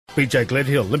BJ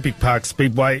Gledhill, Olympic Park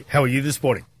Speedway. How are you this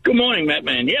morning? Good morning, Matt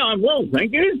Man. Yeah, I'm well,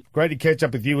 thank you. Great to catch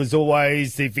up with you as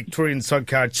always. The Victorian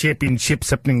Sidecar Championships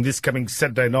happening this coming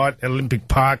Saturday night at Olympic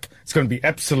Park. It's going to be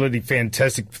absolutely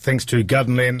fantastic thanks to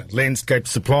Gledhill Landscape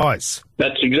Supplies.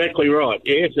 That's exactly right.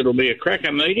 Yes, it'll be a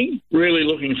cracker meeting. Really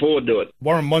looking forward to it.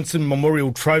 Warren Monson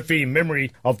Memorial Trophy in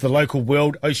memory of the local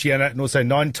World, Oceania and also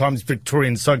 9 times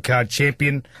Victorian Sidecar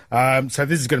Champion. So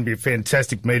this is going to be a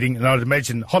fantastic meeting and I'd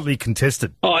imagine hotly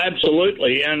contested. Oh,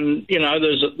 absolutely. And, you know,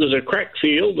 there's a crack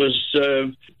field.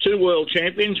 There's 2 world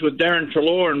champions with Darren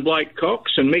Treloar and Blake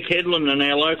Cox and Mick Headland and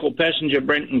our local passenger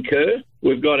Brenton Kerr.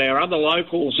 We've got our other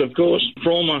locals, of course,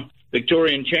 former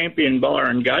Victorian champion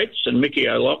Byron Gates and Mickey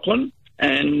O'Loughlin.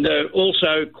 And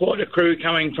also quite a crew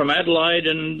coming from Adelaide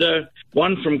and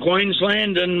one from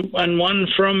Queensland and one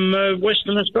from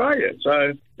Western Australia.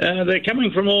 So they're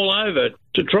coming from all over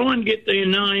to try and get their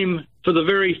name for the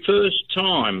very first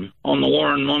time on the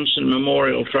Warren Monson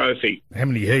Memorial Trophy. How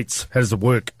many heats? How does it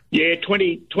work? Yeah,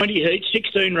 20 heats,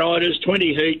 16 riders,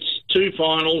 20 heats, 2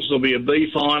 finals. There'll be a B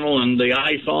final and the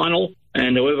A final.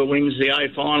 And whoever wins the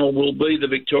A final will be the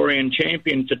Victorian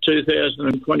champion for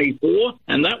 2024,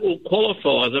 and that will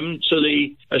qualify them to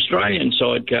the Australian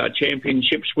Sidecar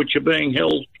Championships, which are being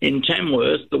held in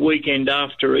Tamworth the weekend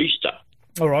after Easter.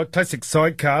 All right, classic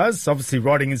sidecars, obviously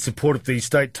riding in support of the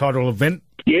state title event.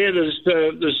 Yeah,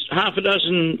 there's half a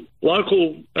dozen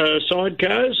local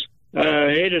sidecars.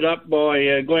 Headed up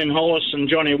by Glenn Hollis and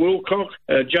Johnny Wilcock,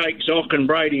 Jake Zock and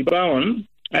Brady Bowen.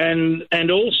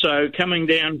 And also coming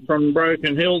down from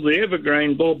Broken Hill, the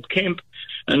Evergreen, Bob Kemp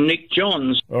and Nick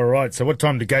Johns. All right, so what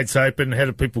time do gates open? How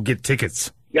do people get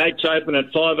tickets? Gates open at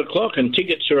 5 o'clock and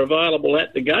tickets are available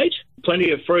at the gate.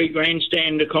 Plenty of free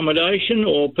grandstand accommodation,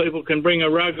 or people can bring a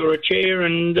rug or a chair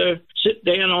and sit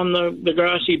down on the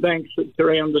grassy banks that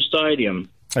surround the stadium.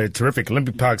 Hey, terrific.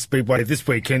 Olympic Park Speedway this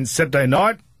weekend, Saturday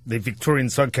night. The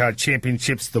Victorian Sidecar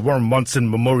Championships, the Warren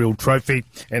Monson Memorial Trophy,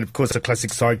 and of course the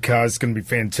classic sidecar is going to be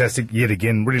fantastic yet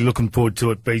again. Really looking forward to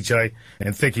it, BJ.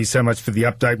 And thank you so much for the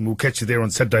update, and we'll catch you there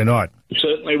on Saturday night.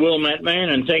 Certainly will, Matt Man,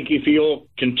 and thank you for your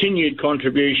continued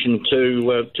contribution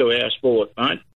to our sport, mate.